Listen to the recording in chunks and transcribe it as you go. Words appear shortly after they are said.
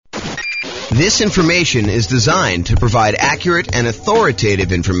This information is designed to provide accurate and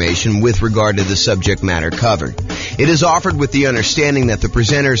authoritative information with regard to the subject matter covered. It is offered with the understanding that the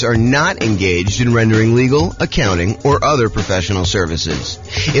presenters are not engaged in rendering legal, accounting, or other professional services.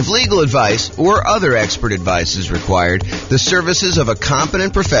 If legal advice or other expert advice is required, the services of a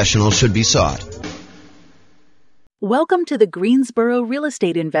competent professional should be sought. Welcome to the Greensboro Real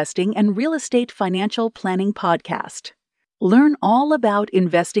Estate Investing and Real Estate Financial Planning Podcast. Learn all about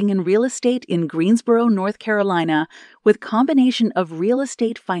investing in real estate in Greensboro, North Carolina, with combination of real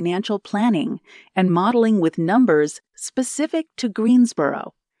estate financial planning and modeling with numbers specific to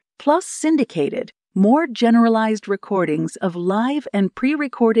Greensboro, plus syndicated, more generalized recordings of live and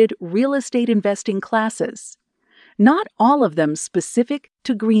pre-recorded real estate investing classes. Not all of them specific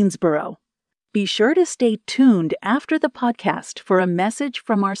to Greensboro. Be sure to stay tuned after the podcast for a message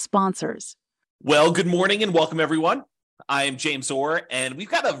from our sponsors. Well, good morning and welcome, everyone. I am James Orr, and we've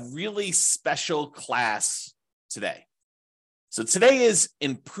got a really special class today. So today is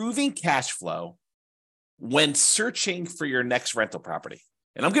improving cash flow when searching for your next rental property.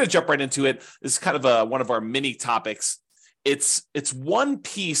 And I'm going to jump right into it. This is kind of one of our mini topics. It's one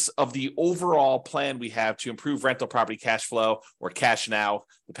piece of the overall plan we have to improve rental property cash flow, or cash now,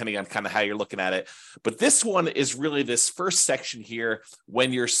 depending on kind of how you're looking at it. But this one is really this first section here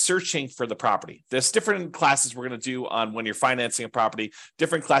when you're searching for the property. There's different classes we're going to do on when you're financing a property,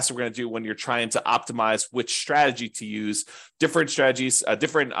 different classes we're going to do when you're trying to optimize which strategy to use, different strategies,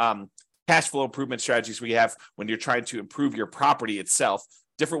 different cash flow improvement strategies we have when you're trying to improve your property itself.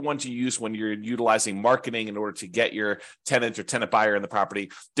 Different ones you use when you're utilizing marketing in order to get your tenant or tenant buyer in the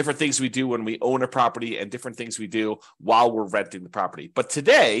property, different things we do when we own a property, and different things we do while we're renting the property. But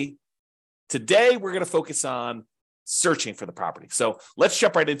today we're going to focus on searching for the property. So let's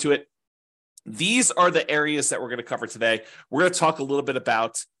jump right into it. These are the areas that we're going to cover today. We're going to talk a little bit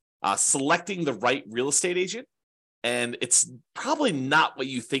about selecting the right real estate agent. And it's probably not what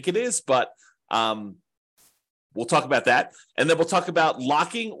you think it is, but we'll talk about that. And then we'll talk about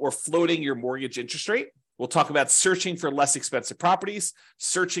locking or floating your mortgage interest rate. We'll talk about searching for less expensive properties,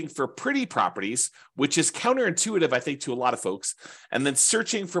 searching for pretty properties, which is counterintuitive, I think, to a lot of folks. And then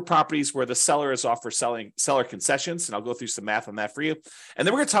searching for properties where the seller is offering seller concessions. And I'll go through some math on that for you. And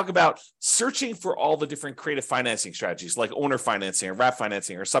then we're going to talk about searching for all the different creative financing strategies, like owner financing or wrap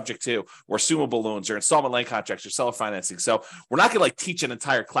financing or subject to or assumable loans or installment land contracts or seller financing. So we're not going to teach an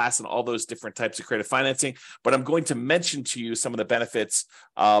entire class on all those different types of creative financing, but I'm going to mention to you some of the benefits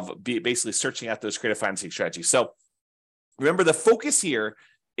of basically searching out those creative financing strategy. So remember, the focus here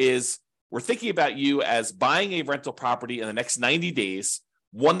is we're thinking about you as buying a rental property in the next 90 days,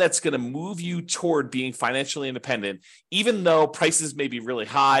 one that's going to move you toward being financially independent, even though prices may be really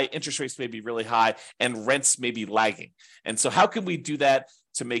high, interest rates may be really high, and rents may be lagging. And so how can we do that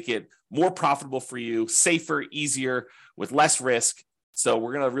to make it more profitable for you, safer, easier, with less risk? So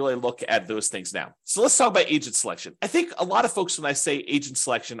we're going to really look at those things now. So let's talk about agent selection. I think a lot of folks, when I say agent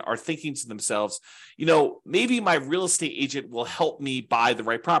selection, are thinking to themselves, maybe my real estate agent will help me buy the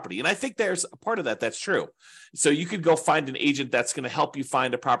right property. And I think there's a part of that that's true. So you could go find an agent that's going to help you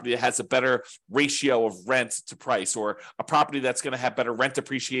find a property that has a better ratio of rent to price, or a property that's going to have better rent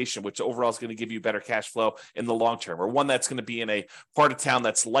appreciation, which overall is going to give you better cash flow in the long term, or one that's going to be in a part of town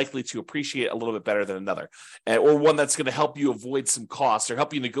that's likely to appreciate a little bit better than another, or one that's going to help you avoid some costs or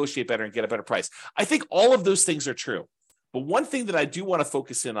help you negotiate better and get a better price. I think all of those things are true. But one thing that I do want to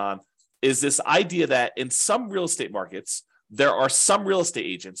focus in on is this idea that in some real estate markets, there are some real estate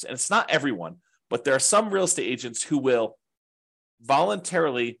agents, and it's not everyone, but there are some real estate agents who will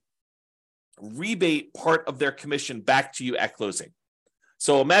voluntarily rebate part of their commission back to you at closing.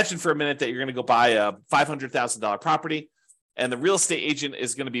 So imagine for a minute that you're going to go buy a $500,000 property, and the real estate agent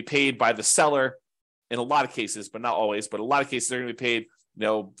is going to be paid by the seller in a lot of cases, but not always, but a lot of cases they're going to be paid,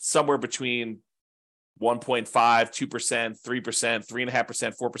 somewhere between 1.5%, 2%, 3%,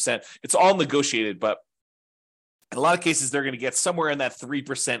 3.5%, 4%. It's all negotiated, but in a lot of cases, they're going to get somewhere in that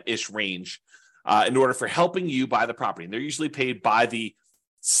 3%-ish range in order for helping you buy the property. And they're usually paid by the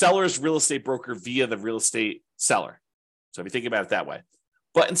seller's real estate broker via the real estate seller. So if you think about it that way.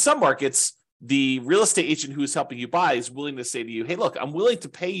 But in some markets, the real estate agent who is helping you buy is willing to say to you, hey, look, I'm willing to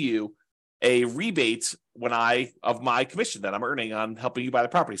pay you a rebate of my commission that I'm earning on helping you buy the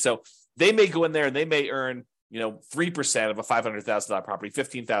property. So they may go in there and they may earn 3% of a $500,000 property,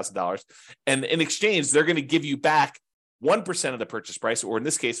 $15,000. And in exchange, they're going to give you back 1% of the purchase price, or in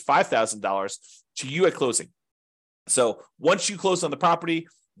this case, $5,000 to you at closing. So once you close on the property,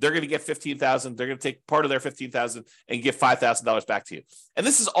 they're going to get $15,000. They're going to take part of their $15,000 and give $5,000 back to you. And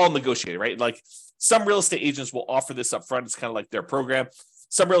this is all negotiated, right? Like some real estate agents will offer this up front. It's kind of like their program.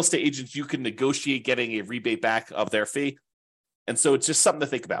 Some real estate agents, you can negotiate getting a rebate back of their fee. And so it's just something to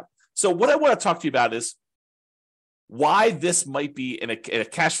think about. So what I want to talk to you about is why this might be in a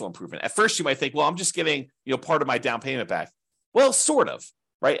cash flow improvement. At first, you might think, well, I'm just getting part of my down payment back. Well, sort of,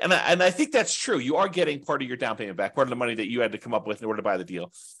 right? And I think that's true. You are getting part of your down payment back, part of the money that you had to come up with in order to buy the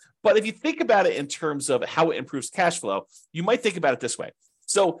deal. But if you think about it in terms of how it improves cash flow, you might think about it this way.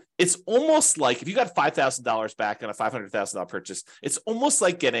 So it's almost like if you got $5,000 back on a $500,000 purchase, it's almost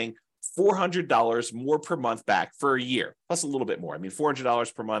like getting $400 more per month back for a year, plus a little bit more. I mean,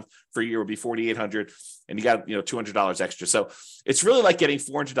 $400 per month for a year would be $4,800, and you got $200 extra. So it's really like getting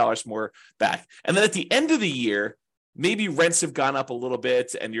 $400 more back. And then at the end of the year, maybe rents have gone up a little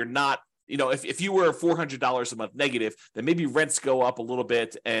bit, and you're not. If you were $400 a month negative, then maybe rents go up a little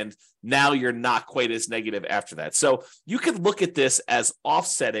bit, and now you're not quite as negative after that. So you could look at this as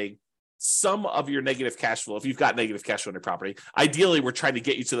offsetting some of your negative cash flow. If you've got negative cash flow on your property, ideally, we're trying to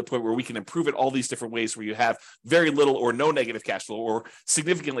get you to the point where we can improve it all these different ways where you have very little or no negative cash flow or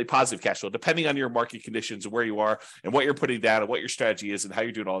significantly positive cash flow, depending on your market conditions and where you are and what you're putting down and what your strategy is and how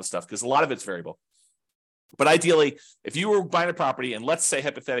you're doing all this stuff, because a lot of it's variable. But ideally, if you were buying a property and let's say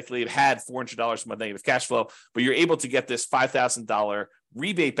hypothetically it had $400 a month negative cash flow, but you're able to get this $5,000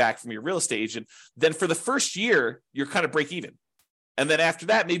 rebate back from your real estate agent, then for the first year, you're kind of break even. And then after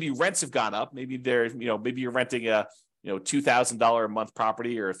that, maybe rents have gone up. Maybe maybe you're renting a $2,000 a month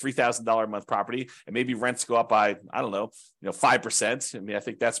property or a $3,000 a month property, and maybe rents go up by, 5%. I mean, I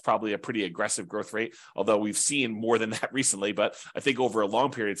think that's probably a pretty aggressive growth rate, although we've seen more than that recently. But I think over a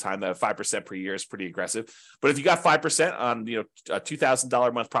long period of time, that 5% per year is pretty aggressive. But if you got 5% on, a $2,000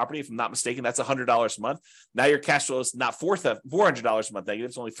 a month property, if I'm not mistaken, that's $100 a month. Now your cash flow is not $400 a month negative,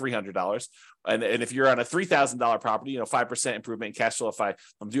 it's only $300. And if you're on a $3,000 property, 5% improvement in cash flow. If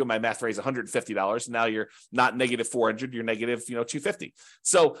I'm doing my math right, is $150. Now you're not negative $400, you're negative, $250.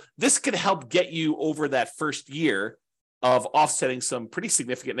 So this could help get you over that first year of offsetting some pretty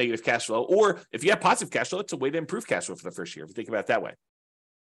significant negative cash flow. Or if you have positive cash flow, it's a way to improve cash flow for the first year, if you think about it that way.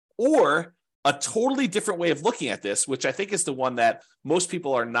 Or a totally different way of looking at this, which I think is the one that most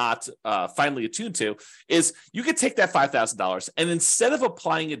people are not finally attuned to, is you could take that $5,000 and instead of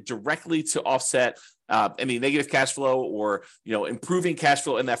applying it directly to offset any negative cash flow or improving cash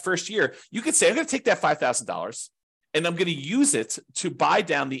flow in that first year, you could say, I'm going to take that $5,000 and I'm going to use it to buy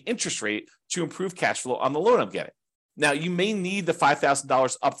down the interest rate to improve cash flow on the loan I'm getting. Now, you may need the $5,000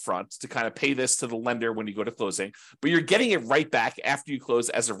 upfront to kind of pay this to the lender when you go to closing, but you're getting it right back after you close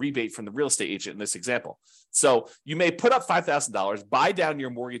as a rebate from the real estate agent in this example. So you may put up $5,000, buy down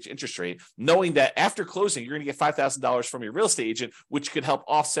your mortgage interest rate, knowing that after closing, you're going to get $5,000 from your real estate agent, which could help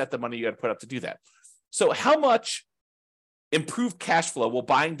offset the money you had to put up to do that. So how much improved cash flow will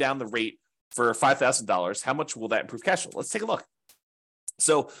buying down the rate for $5,000, how much will that improve cash flow? Let's take a look.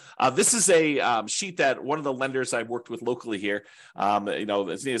 So this is a sheet that one of the lenders I've worked with locally here,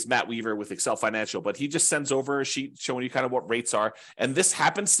 his name is Matt Weaver with Excel Financial, but he just sends over a sheet showing you kind of what rates are. And this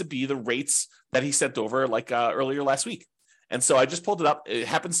happens to be the rates that he sent over earlier last week. And so I just pulled it up. It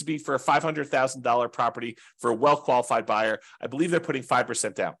happens to be for a $500,000 property for a well-qualified buyer. I believe they're putting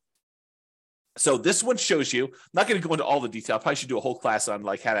 5% down. So this one shows you, I'm not going to go into all the detail. I probably should do a whole class on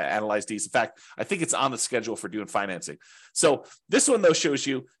how to analyze these. In fact, I think it's on the schedule for doing financing. So this one, though, shows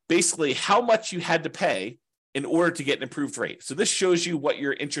you basically how much you had to pay in order to get an improved rate. So this shows you what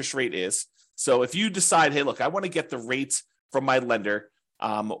your interest rate is. So if you decide, hey, look, I want to get the rate from my lender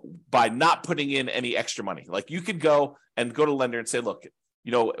by not putting in any extra money. Like you could go to the lender and say, look,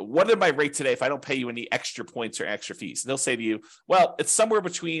 what is my rate today if I don't pay you any extra points or extra fees? And they'll say to you, well, it's somewhere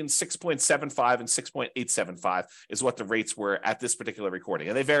between 6.75 and 6.875 is what the rates were at this particular recording.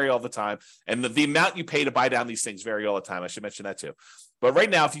 And they vary all the time. And the amount you pay to buy down these things vary all the time. I should mention that too. But right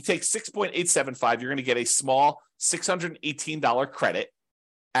now, if you take 6.875, you're going to get a small $618 credit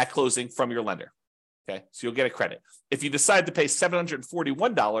at closing from your lender. Okay, so you'll get a credit. If you decide to pay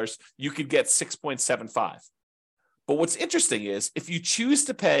 $741, you could get 6.75. But what's interesting is if you choose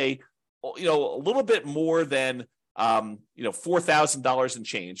to pay, a little bit more than, $4,000 and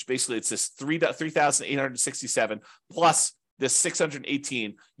change, basically it's this $3,867 plus this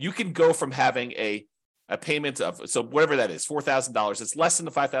 $618, you can go from having a payment of, so whatever that is, $4,000, it's less than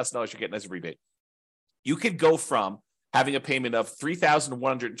the $5,000 you're getting as a rebate. You could go from having a payment of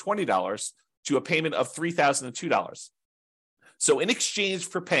 $3,120 to a payment of $3,002. So in exchange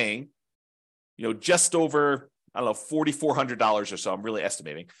for paying, just over, $4,400 or so, I'm really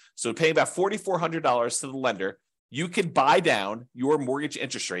estimating. So paying about $4,400 to the lender, you can buy down your mortgage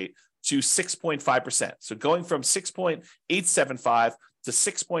interest rate to 6.5%. So going from 6.875 to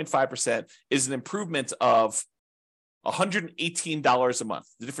 6.5% is an improvement of $118 a month,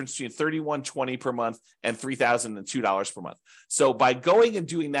 the difference between $3,120 per month and $3,002 per month. So by going and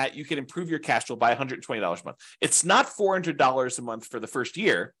doing that, you can improve your cash flow by $120 a month. It's not $400 a month for the first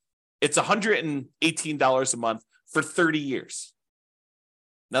year. It's $118 a month for 30 years.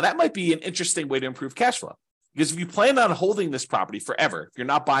 Now, that might be an interesting way to improve cash flow. Because if you plan on holding this property forever, if you're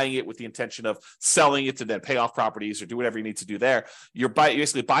not buying it with the intention of selling it to then pay off properties or do whatever you need to do there, you're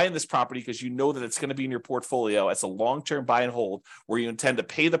basically buying this property because you know that it's going to be in your portfolio as a long-term buy and hold where you intend to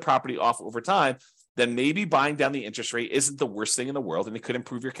pay the property off over time, then maybe buying down the interest rate isn't the worst thing in the world, and it could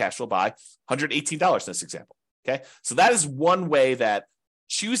improve your cash flow by $118 in this example. Okay, so that is one way that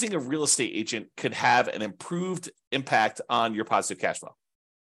choosing a real estate agent could have an improved impact on your positive cash flow.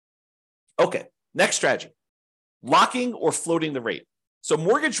 Okay, next strategy. Locking or floating the rate. So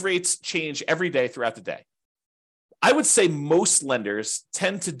mortgage rates change every day throughout the day. I would say most lenders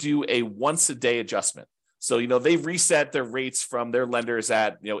tend to do a once a day adjustment. So, they reset their rates from their lenders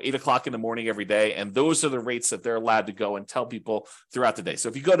at, 8 o'clock in the morning every day. And those are the rates that they're allowed to go and tell people throughout the day. So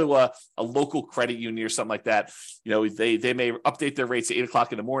if you go to a local credit union or something like that, they may update their rates at 8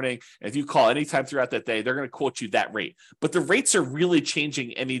 o'clock in the morning. And if you call anytime throughout that day, they're going to quote you that rate. But the rates are really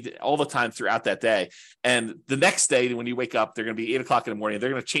changing all the time throughout that day. And the next day, when you wake up, they're going to be 8 o'clock in the morning.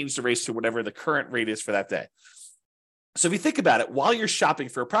 They're going to change the rates to whatever the current rate is for that day. So if you think about it, while you're shopping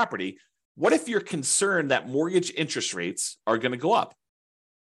for a property, what if you're concerned that mortgage interest rates are going to go up?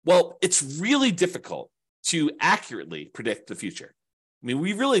 Well, it's really difficult to accurately predict the future. I mean,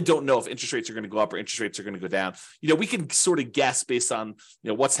 we really don't know if interest rates are going to go up or interest rates are going to go down. We can sort of guess based on,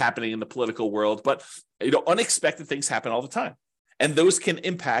 what's happening in the political world, but, unexpected things happen all the time. And those can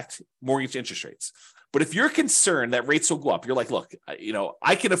impact mortgage interest rates. But if you're concerned that rates will go up, you're like, look,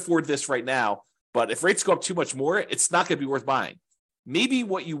 I can afford this right now, but if rates go up too much more, it's not going to be worth buying. Maybe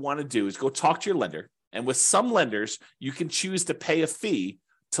what you want to do is go talk to your lender. And with some lenders, you can choose to pay a fee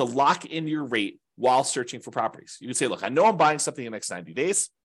to lock in your rate while searching for properties. You can say, look, I know I'm buying something in the next 90 days.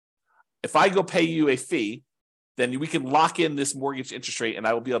 If I go pay you a fee, then we can lock in this mortgage interest rate and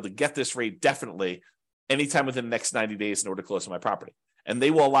I will be able to get this rate definitely anytime within the next 90 days in order to close on my property. And they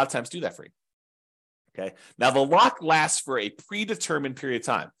will a lot of times do that for you. Okay. Now the lock lasts for a predetermined period of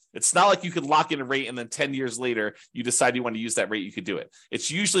time. It's not like you could lock in a rate and then 10 years later, you decide you want to use that rate, you could do it. It's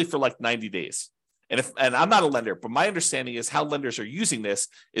usually for like 90 days. And I'm not a lender, but my understanding is how lenders are using this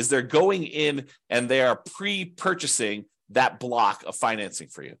is they're going in and they are pre-purchasing that block of financing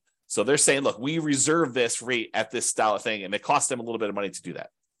for you. So they're saying, look, we reserve this rate at this style of thing, and it costs them a little bit of money to do that.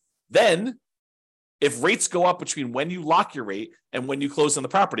 Then if rates go up between when you lock your rate and when you close on the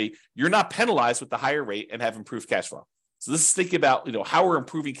property, you're not penalized with the higher rate and have improved cash flow. So this is thinking about, how we're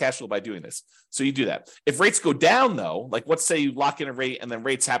improving cash flow by doing this. So you do that. If rates go down though, like let's say you lock in a rate and then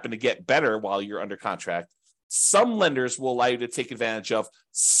rates happen to get better while you're under contract, some lenders will allow you to take advantage of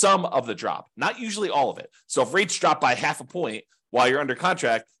some of the drop, not usually all of it. So if rates drop by half a point while you're under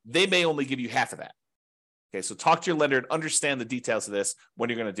contract, they may only give you half of that. Okay, so talk to your lender and understand the details of this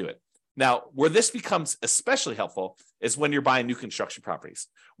when you're going to do it. Now, where this becomes especially helpful is when you're buying new construction properties,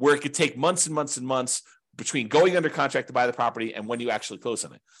 where it could take months and months and months between going under contract to buy the property and when you actually close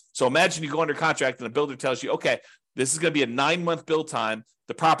on it. So imagine you go under contract and the builder tells you, okay, this is going to be a 9-month build time.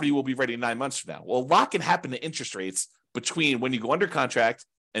 The property will be ready 9 months from now. Well, a lot can happen to interest rates between when you go under contract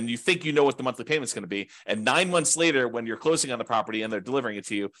and you think you know what the monthly payment is going to be, and 9 months later when you're closing on the property and they're delivering it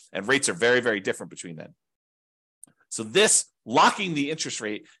to you, and rates are very, very different between then. So this locking the interest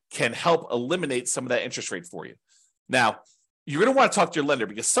rate can help eliminate some of that interest rate for you. Now, you're going to want to talk to your lender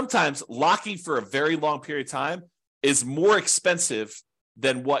because sometimes locking for a very long period of time is more expensive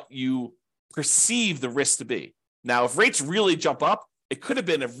than what you perceive the risk to be. Now, if rates really jump up, it could have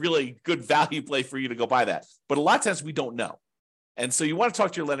been a really good value play for you to go buy that. But a lot of times we don't know. And so you want to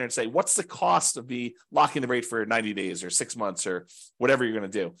talk to your lender and say, what's the cost of me locking the rate for 90 days or 6 months or whatever you're going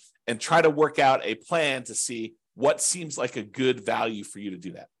to do, and try to work out a plan to see what seems like a good value for you to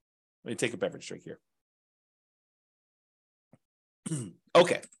do that. Let me take a beverage drink here.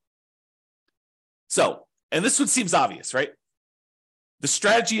 Okay. So, and this one seems obvious, right? The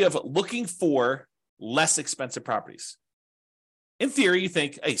strategy of looking for less expensive properties. In theory, you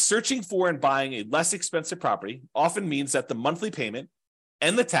think, hey, searching for and buying a less expensive property often means that the monthly payment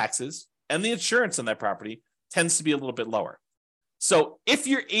and the taxes and the insurance on that property tends to be a little bit lower. So if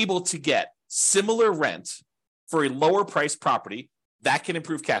you're able to get similar rent for a lower priced property, that can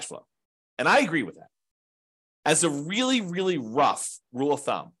improve cash flow. And I agree with that. As a really, really rough rule of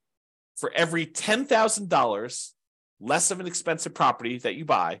thumb, for every $10,000 less of an expensive property that you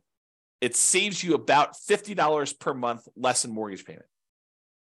buy, it saves you about $50 per month less in mortgage payment.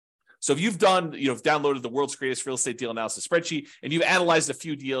 So if you've done, downloaded the world's greatest real estate deal analysis spreadsheet and you've analyzed a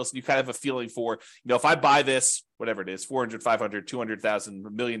few deals and you kind of have a feeling for, if I buy this, whatever it is, 400, 500, 200,000,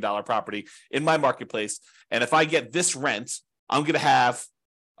 $1 million property in my marketplace, and if I get this rent, I'm going to have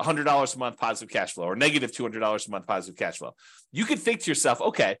 $100 a month positive cash flow or negative $200 a month positive cash flow. You could think to yourself,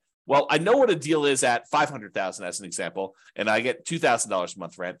 okay, well, I know what a deal is at 500,000 as an example, and I get $2,000 a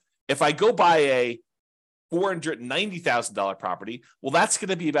month rent. If I go buy a $490,000 property, well, that's going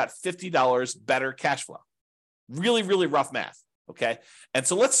to be about $50 better cash flow. Really, really rough math. Okay. And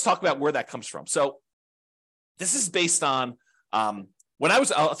so let's talk about where that comes from. So this is based on I'll tell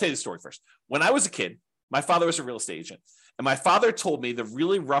you the story first. When I was a kid, my father was a real estate agent. And my father told me the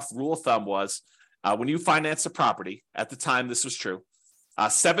really rough rule of thumb was when you finance a property, at the time this was true,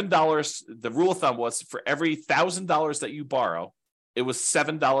 $7, the rule of thumb was for every $1,000 that you borrow, it was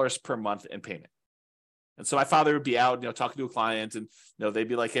 $7 per month in payment. And so my father would be out, talking to a client, and they'd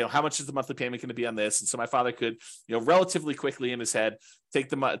be like, how much is the monthly payment going to be on this? And so my father could, relatively quickly in his head, take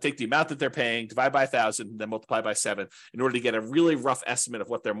the amount that they're paying, divide by 1,000, and then multiply by 7 in order to get a really rough estimate of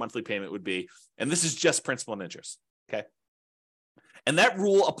what their monthly payment would be. And this is just principal and interest. Okay. And that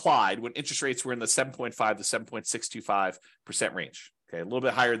rule applied when interest rates were in the 7.5 to 7.625% range. Okay. A little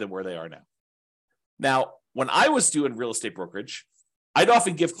bit higher than where they are now. Now, when I was doing real estate brokerage, I'd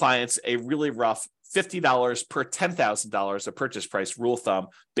often give clients a really rough $50 per $10,000 of purchase price rule of thumb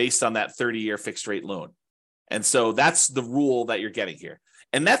based on that 30-year fixed rate loan. And so that's the rule that you're getting here.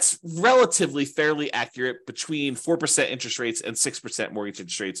 And that's relatively fairly accurate between 4% interest rates and 6% mortgage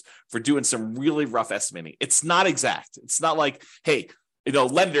interest rates for doing some really rough estimating. It's not exact. It's not like, hey,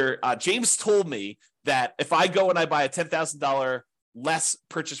 lender, James told me that if I go and I buy a $10,000 less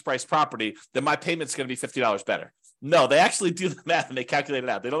purchase price property, then my payment's going to be $50 better. No, they actually do the math and they calculate it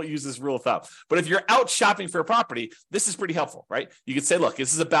out. They don't use this rule of thumb. But if you're out shopping for a property, this is pretty helpful, right? You could say, look,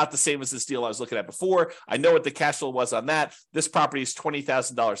 this is about the same as this deal I was looking at before. I know what the cash flow was on that. This property is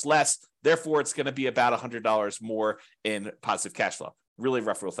 $20,000 less. Therefore, it's going to be about $100 more in positive cash flow. Really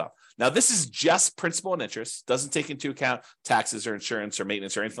rough rule of thumb. Now, this is just principal and interest. Doesn't take into account taxes or insurance or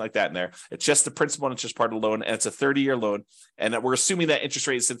maintenance or anything like that in there. It's just the principal and interest part of the loan, and it's a 30-year loan. And we're assuming that interest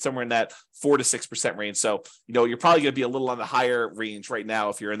rate is somewhere in that 4 to 6% range. So, you're probably going to be a little on the higher range right now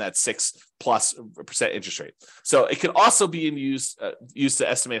if you're in that 6+% interest rate. So it can also be used to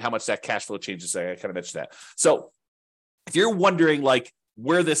estimate how much that cash flow changes. I kind of mentioned that. So if you're wondering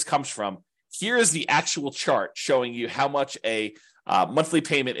where this comes from, here is the actual chart showing you how much a monthly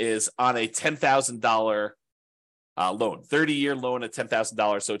payment is on a $10,000 loan, 30-year loan at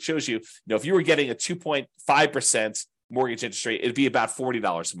 $10,000. So it shows you, if you were getting a 2.5% mortgage interest rate, it'd be about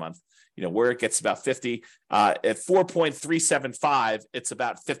 $40 a month. Where it gets about 50 at 4.375, it's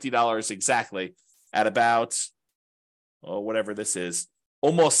about $50 exactly. At about whatever this is,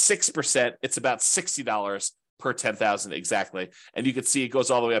 almost 6%, it's about $60 per 10,000 exactly. And you can see it goes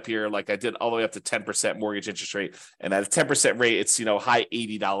all the way up here, like I did, all the way up to 10% mortgage interest rate. And at a 10% rate, it's, high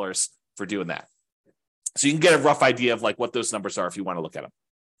 $80 for doing that. So you can get a rough idea of what those numbers are if you want to look at them.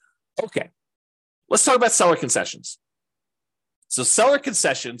 Okay. Let's talk about seller concessions. So seller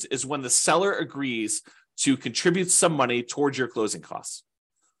concessions is when the seller agrees to contribute some money towards your closing costs.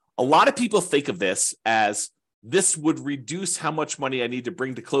 A lot of people think of this as this would reduce how much money I need to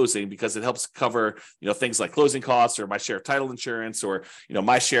bring to closing because it helps cover, things like closing costs or my share of title insurance or,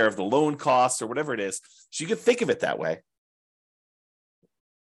 my share of the loan costs or whatever it is. So you can think of it that way.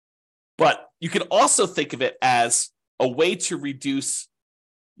 But you can also think of it as a way to reduce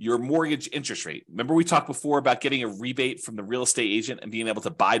your mortgage interest rate. Remember we talked before about getting a rebate from the real estate agent and being able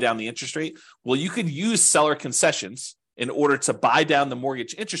to buy down the interest rate? Well, you could use seller concessions in order to buy down the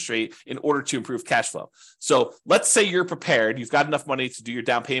mortgage interest rate in order to improve cash flow. So let's say you're prepared, you've got enough money to do your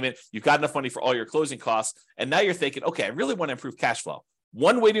down payment, you've got enough money for all your closing costs, and now you're thinking, okay, I really want to improve cash flow.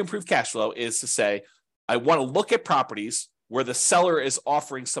 One way to improve cash flow is to say, I want to look at properties where the seller is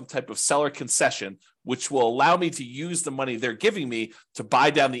offering some type of seller concession, which will allow me to use the money they're giving me to buy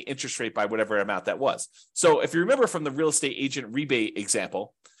down the interest rate by whatever amount that was. So if you remember from the real estate agent rebate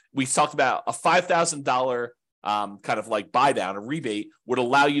example, we talked about a $5,000 kind of buy down, a rebate would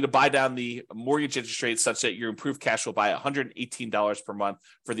allow you to buy down the mortgage interest rate such that your improved cash flow by $118 per month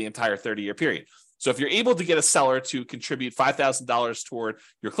for the entire 30-year period. So if you're able to get a seller to contribute $5,000 toward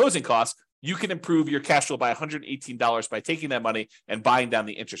your closing costs, you can improve your cash flow by $118 by taking that money and buying down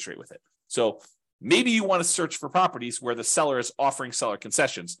the interest rate with it. So maybe you want to search for properties where the seller is offering seller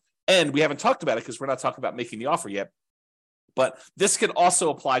concessions. And we haven't talked about it because we're not talking about making the offer yet, but this can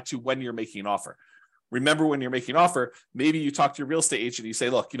also apply to when you're making an offer. remember when you're making an offer, maybe you talk to your real estate agent and you say,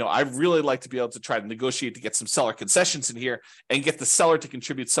 look, I'd really like to be able to try to negotiate to get some seller concessions in here and get the seller to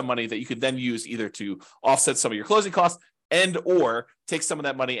contribute some money that you could then use either to offset some of your closing costs and or take some of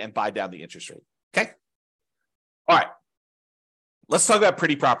that money and buy down the interest rate. Okay. All right. Let's talk about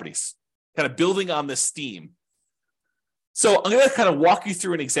pretty properties, kind of building on this theme. So I'm going to kind of walk you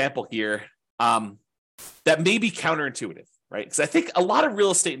through an example here that may be counterintuitive, right? Because I think a lot of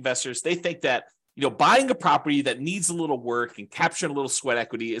real estate investors, they think that buying a property that needs a little work and capturing a little sweat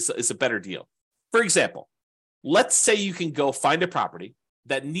equity is a better deal. For example, let's say you can go find a property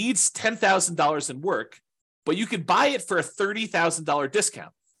that needs $10,000 in work, but you could buy it for a $30,000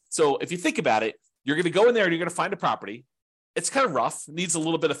 discount. So if you think about it, you're going to go in there and you're going to find a property. It's kind of rough, needs a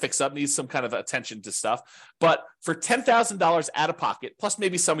little bit of fix up, needs some kind of attention to stuff. But for $10,000 out of pocket, plus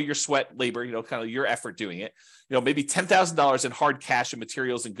maybe some of your sweat labor, kind of your effort doing it, maybe $10,000 in hard cash and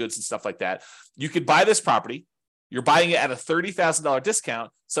materials and goods and stuff like that, you could buy this property. You're buying it at a $30,000 discount,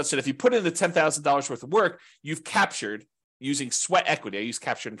 such that if you put in the $10,000 worth of work, you've captured, using sweat equity, I use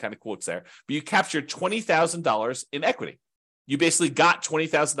captured in kind of quotes there, but you captured $20,000 in equity. You basically got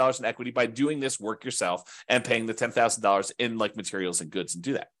 $20,000 in equity by doing this work yourself and paying the $10,000 in like materials and goods and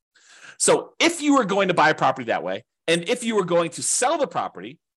do that. So if you were going to buy a property that way, and if you were going to sell the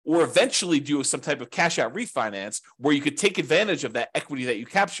property or eventually do some type of cash out refinance where you could take advantage of that equity that you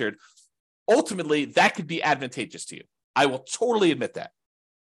captured, ultimately that could be advantageous to you. I will totally admit that.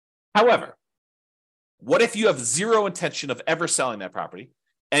 However, what if you have zero intention of ever selling that property?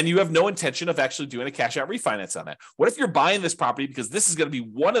 And you have no intention of actually doing a cash out refinance on that? What if you're buying this property because this is going to be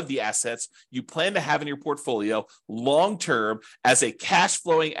one of the assets you plan to have in your portfolio long-term as a cash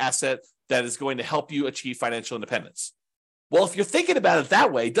flowing asset that is going to help you achieve financial independence? Well, if you're thinking about it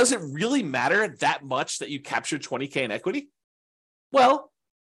that way, does it really matter that much that you captured $20K in equity? Well,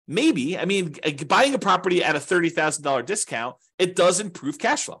 maybe. I mean, buying a property at a $30,000 discount, it does improve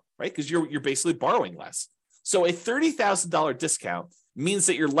cash flow, right? Because you're basically borrowing less. So a $30,000 discount means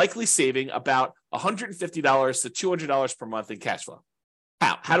that you're likely saving about $150 to $200 per month in cash flow.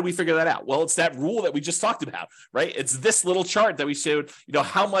 How do we figure that out? Well, it's that rule that we just talked about, right? It's this little chart that we showed,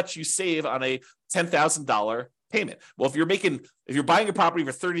 how much you save on a $10,000 payment. Well, if you're buying a property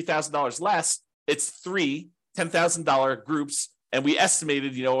for $30,000 less, it's three $10,000 groups. And we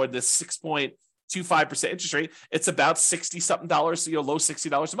estimated, at this 6.25% interest rate, it's about $60-something, low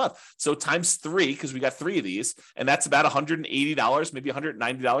 $60 a month. So times three, because we got three of these, and that's about $180, maybe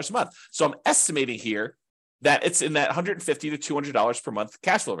 $190 a month. So I'm estimating here that it's in that $150 to $200 per month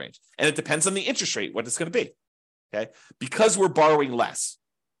cash flow range. And it depends on the interest rate, what it's going to be, okay? Because we're borrowing less,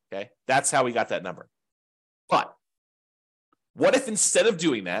 okay? That's how we got that number. But what if instead of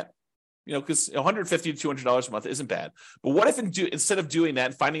doing that, because $150 to $200 a month isn't bad. But what if instead of doing that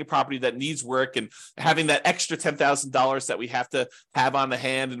and finding a property that needs work and having that extra $10,000 that we have to have on the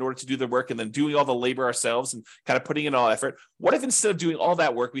hand in order to do the work and then doing all the labor ourselves and kind of putting in all effort, what if instead of doing all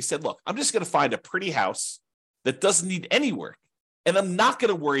that work, we said, look, I'm just going to find a pretty house that doesn't need any work. And I'm not going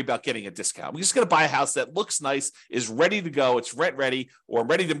to worry about getting a discount. I'm just going to buy a house that looks nice, is ready to go, it's rent ready, or I'm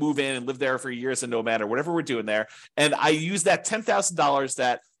ready to move in and live there for years and no matter, whatever we're doing there. And I use that $10,000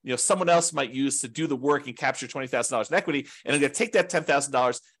 that someone else might use to do the work and capture $20,000 in equity. And I'm going to take that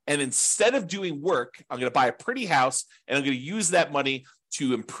 $10,000 and instead of doing work, I'm going to buy a pretty house and I'm going to use that money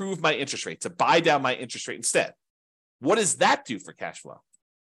to improve my interest rate, to buy down my interest rate instead. What does that do for cash flow?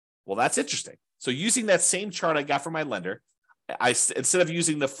 Well, that's interesting. So using that same chart I got from my lender, instead of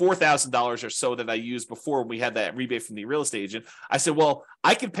using the $4,000 or so that I used before when we had that rebate from the real estate agent, I said, well,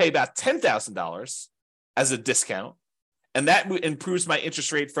 I could pay about $10,000 as a discount. And that improves my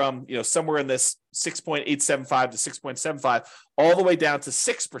interest rate from, somewhere in this 6.875 to 6.75 all the way down to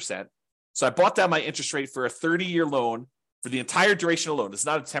 6%. So I bought down my interest rate for a 30-year loan for the entire duration of the loan. It's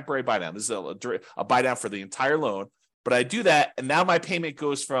not a temporary buy down. This is a buy down for the entire loan. But I do that, and now my payment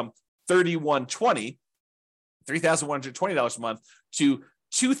goes from $3,120 a month to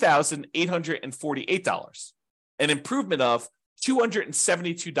 $2,848, an improvement of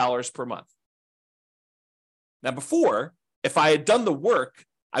 $272 per month. Now, before, if I had done the work,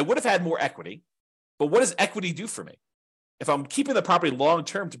 I would have had more equity. But what does equity do for me? If I'm keeping the property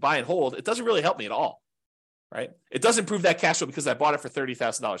long-term to buy and hold, it doesn't really help me at all, right? It does improve that cash flow because I bought it for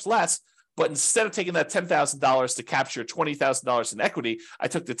 $30,000 less. But instead of taking that $10,000 to capture $20,000 in equity, I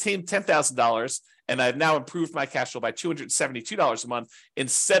took the $10,000 and I've now improved my cash flow by $272 a month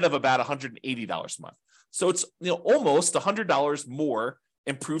instead of about $180 a month. So it's almost $100 more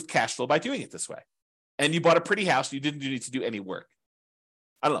improved cash flow by doing it this way. And you bought a pretty house, you didn't need to do any work.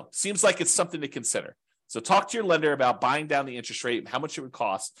 I don't know. Seems like it's something to consider. So talk to your lender about buying down the interest rate, how much it would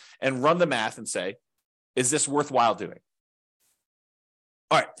cost, and run the math and say, Is this worthwhile doing?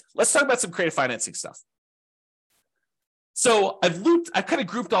 All right, let's talk about some creative financing stuff. So I've kind of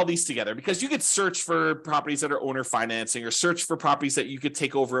grouped all these together because you could search for properties that are owner financing, or search for properties that you could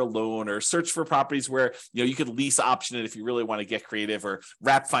take over a loan, or search for properties where you could lease option it if you really want to get creative, or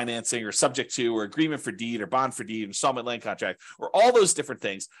wrap financing, or subject to, or agreement for deed, or bond for deed, installment land contract, or all those different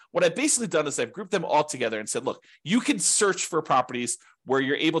things. What I've basically done is I've grouped them all together and said, look, you can search for properties where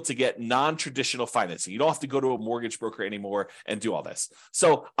you're able to get non-traditional financing. You don't have to go to a mortgage broker anymore and do all this.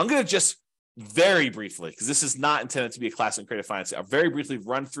 So I'm going to just very briefly, because this is not intended to be a class in creative financing, I'll very briefly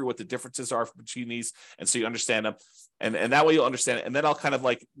run through what the differences are between these, and so you understand them, and that way you'll understand it. And then I'll kind of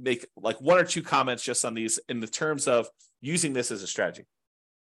like make like one or two comments just on these in the terms of using this as a strategy.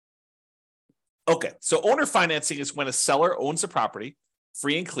 Okay, so owner financing is when a seller owns a property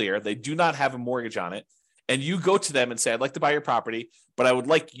free and clear. They do not have a mortgage on it, and you go to them and say, I'd like to buy your property, but I would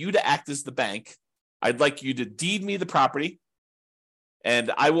like you to act as the bank. I'd like you to deed me the property,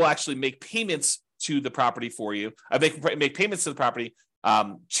 and I will actually make payments to the property for you. I make payments to the property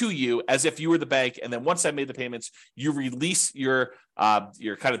to you as if you were the bank. And then once I made the payments, you release your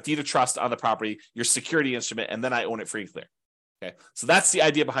kind of deed of trust on the property, your security instrument, and then I own it free and clear. Okay, so that's the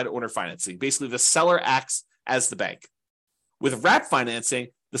idea behind owner financing. Basically, the seller acts as the bank. With wrap financing,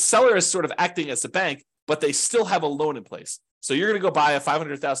 the seller is sort of acting as the bank, but they still have a loan in place. So you're going to go buy a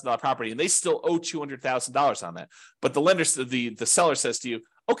 $500,000 property, and they still owe $200,000 on that. But the seller says to you,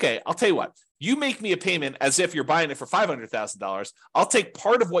 okay, I'll tell you what, you make me a payment as if you're buying it for $500,000. I'll take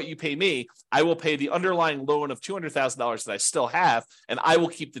part of what you pay me. I will pay the underlying loan of $200,000 that I still have, and I will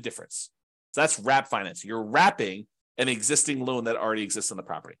keep the difference. So that's wrap financing. You're wrapping an existing loan that already exists on the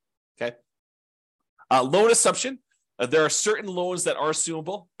property. Okay. Loan assumption. There are certain loans that are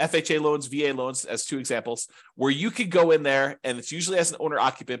assumable, FHA loans, VA loans, as two examples, where you could go in there, and it's usually as an owner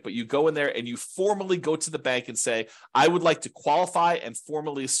occupant, but you go in there and you formally go to the bank and say, I would like to qualify and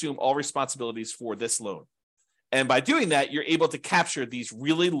formally assume all responsibilities for this loan. And by doing that, you're able to capture these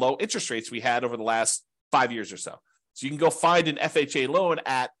really low interest rates we had over the last 5 years or so. So you can go find an FHA loan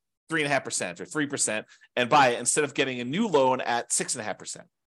at 3.5% or 3% and buy it instead of getting a new loan at 6.5%.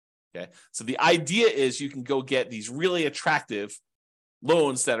 Okay, so the idea is you can go get these really attractive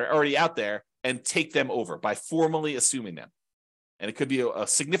loans that are already out there and take them over by formally assuming them. And it could be a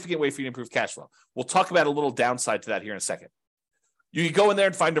significant way for you to improve cash flow. We'll talk about a little downside to that here in a second. You can go in there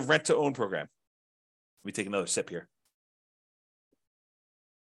and find a rent-to-own program. Let me take another sip here.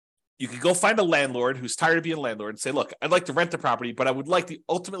 You could go find a landlord who's tired of being a landlord and say, look, I'd like to rent the property, but I would like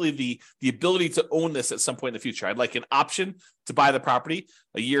ultimately the ability to own this at some point in the future. I'd like an option to buy the property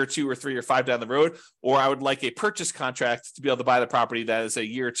a year or 2 or 3 or 5 down the road, or I would like a purchase contract to be able to buy the property that is a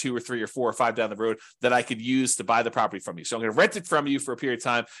year or 2 or 3 or 4 or 5 down the road that I could use to buy the property from you. So I'm going to rent it from you for a period of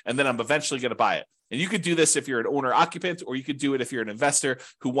time, and then I'm eventually going to buy it. And you could do this if you're an owner occupant, or you could do it if you're an investor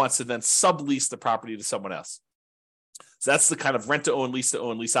who wants to then sublease the property to someone else. So that's the kind of rent-to-own,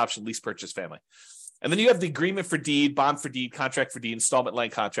 lease option, lease purchase family. And then you have the agreement for deed, bond for deed, contract for deed, installment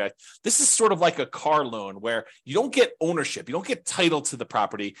land contract. This is sort of like a car loan where you don't get ownership. You don't get title to the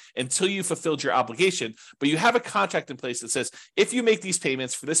property until you fulfilled your obligation, but you have a contract in place that says, if you make these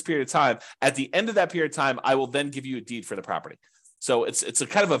payments for this period of time, at the end of that period of time, I will then give you a deed for the property. So it's a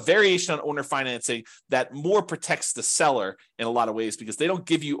kind of a variation on owner financing that more protects the seller in a lot of ways, because they don't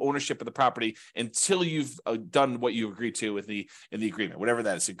give you ownership of the property until you've done what you agreed to in the agreement, whatever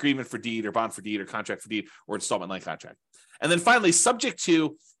that is, agreement for deed or bond for deed or contract for deed or installment land contract. And then finally, subject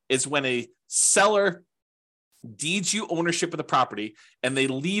to is when a seller deeds you ownership of the property and they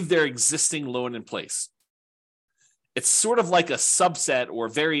leave their existing loan in place. It's sort of like a subset or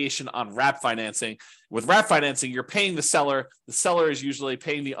variation on wrap financing. With wrap financing, you're paying the seller. The seller is usually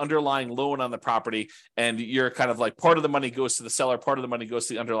paying the underlying loan on the property, and you're kind of like part of the money goes to the seller, part of the money goes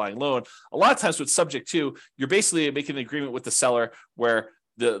to the underlying loan. A lot of times with subject to, you're basically making an agreement with the seller where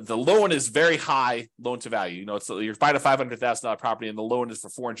the loan is very high loan to value. You know, you're buying a $500,000 property and the loan is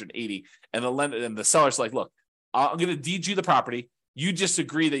for $480,000, and the seller's like, look, I'm going to deed you the property. You just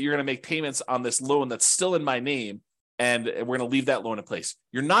agree that you're going to make payments on this loan that's still in my name, and we're going to leave that loan in place.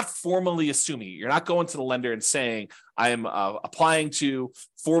 You're not formally assuming. You're not going to the lender and saying, I'm applying to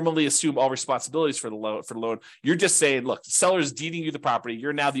formally assume all responsibilities for the loan. You're just saying, look, the seller is deeding you the property.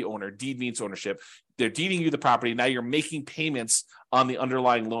 You're now the owner. Deed means ownership. They're deeding you the property. Now you're making payments on the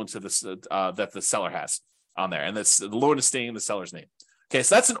underlying loan to this that the seller has on there. And the loan is staying in the seller's name. Okay,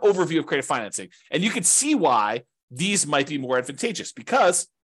 so that's an overview of creative financing. And you can see why these might be more advantageous because,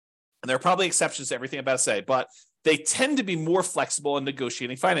 and there are probably exceptions to everything I'm about to say, but they tend to be more flexible in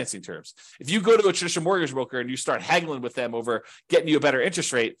negotiating financing terms. If you go to a traditional mortgage broker and you start haggling with them over getting you a better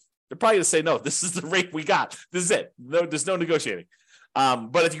interest rate, They're probably going to say, no, this is the rate we got. This is it. No, there's no negotiating.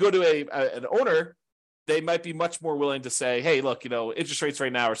 But if you go to an owner, they might be much more willing to say, hey, look, interest rates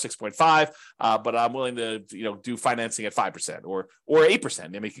right now are 6.5, but I'm willing to, do financing at 5% or 8%. I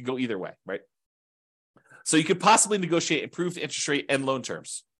mean, it could go either way, right? So you could possibly negotiate improved interest rate and loan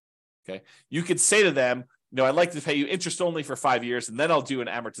terms. Okay. You could say to them, I'd like to pay you interest only for 5 years, and then I'll do an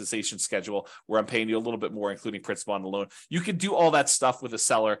amortization schedule where I'm paying you a little bit more, including principal on the loan. You can do all that stuff with a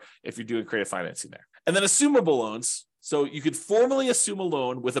seller if you're doing creative financing there. And then assumable loans. So you could formally assume a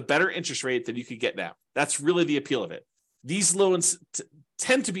loan with a better interest rate than you could get now. That's really the appeal of it. These loans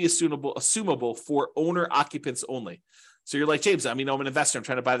tend to be assumable for owner occupants only. So you're like, James, I'm an investor. I'm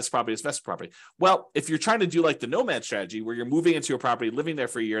trying to buy this property as investment property. Well, if you're trying to do like the nomad strategy where you're moving into a property, living there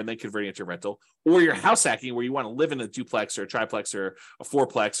for a year and then converting it to a rental, or you're house hacking where you want to live in a duplex or a triplex or a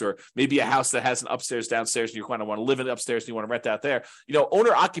fourplex, or maybe a house that has an upstairs, downstairs, and you want to live in upstairs and you want to rent out there,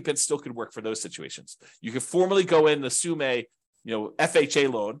 owner occupants still could work for those situations. You could formally go in and assume a,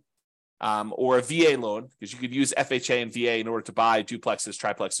 FHA loan, or a VA loan, because you could use FHA and VA in order to buy duplexes,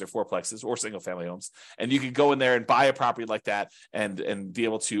 triplexes, or fourplexes, or single family homes. And you could go in there and buy a property like that and be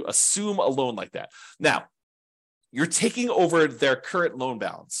able to assume a loan like that. Now, you're taking over their current loan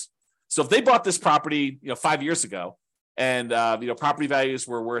balance. So if they bought this property, 5 years ago, and property values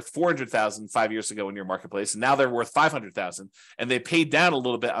were worth $400,000 5 years ago in your marketplace, and now they're worth $500,000, and they paid down a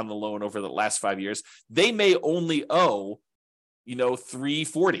little bit on the loan over the last 5 years, they may only owe,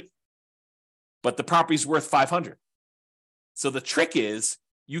 $340,000. But the property's worth $500,000. So the trick is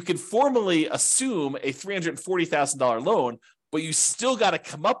you can formally assume a $340,000 loan, but you still got to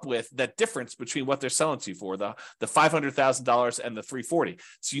come up with that difference between what they're selling to you for, the $500,000 and the $340,000.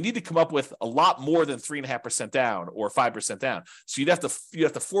 So you need to come up with a lot more than 3.5% down or 5% down. So you have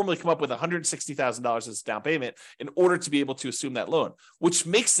to formally come up with $160,000 as a down payment in order to be able to assume that loan, which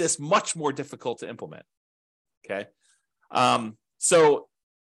makes this much more difficult to implement. Okay. So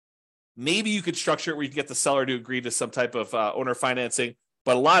maybe you could structure it where you can get the seller to agree to some type of owner financing,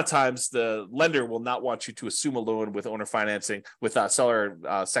 but a lot of times the lender will not want you to assume a loan with owner financing with a seller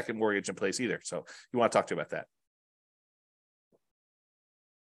second mortgage in place either. So you want to talk to about that.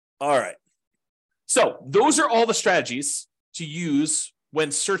 All right. So those are all the strategies to use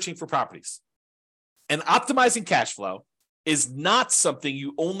when searching for properties. And optimizing cash flow is not something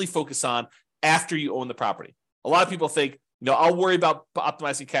you only focus on after you own the property. A lot of people think, I'll worry about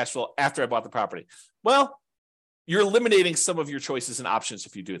optimizing cash flow after I bought the property. Well, you're eliminating some of your choices and options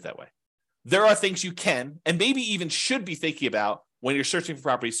if you do it that way. There are things you can and maybe even should be thinking about when you're searching for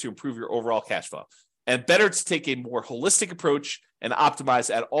properties to improve your overall cash flow. And better to take a more holistic approach and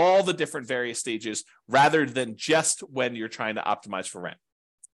optimize at all the different various stages rather than just when you're trying to optimize for rent.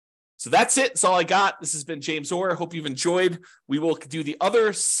 So that's it. That's all I got. This has been James Orr. Hope you've enjoyed. We will do the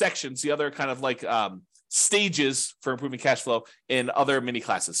other sections, the other kind of like stages for improving cash flow in other mini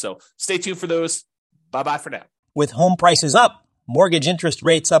classes. So stay tuned for those. Bye-bye for now. With home prices up, mortgage interest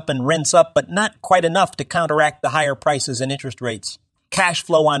rates up, and rents up, but not quite enough to counteract the higher prices and interest rates. Cash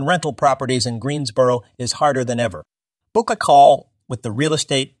flow on rental properties in Greensboro is harder than ever. Book a call with the Real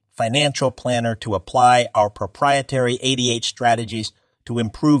Estate Financial Planner to apply our proprietary 88 strategies to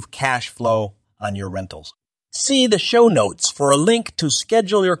improve cash flow on your rentals. See the show notes for a link to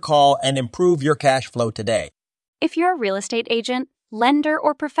schedule your call and improve your cash flow today. If you're a real estate agent, lender,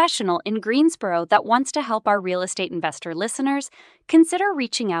 or professional in Greensboro that wants to help our real estate investor listeners, consider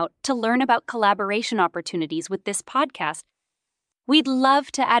reaching out to learn about collaboration opportunities with this podcast. We'd love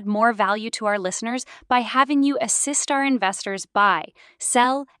to add more value to our listeners by having you assist our investors buy,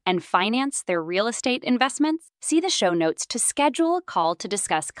 sell, and finance their real estate investments. See the show notes to schedule a call to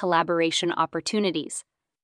discuss collaboration opportunities.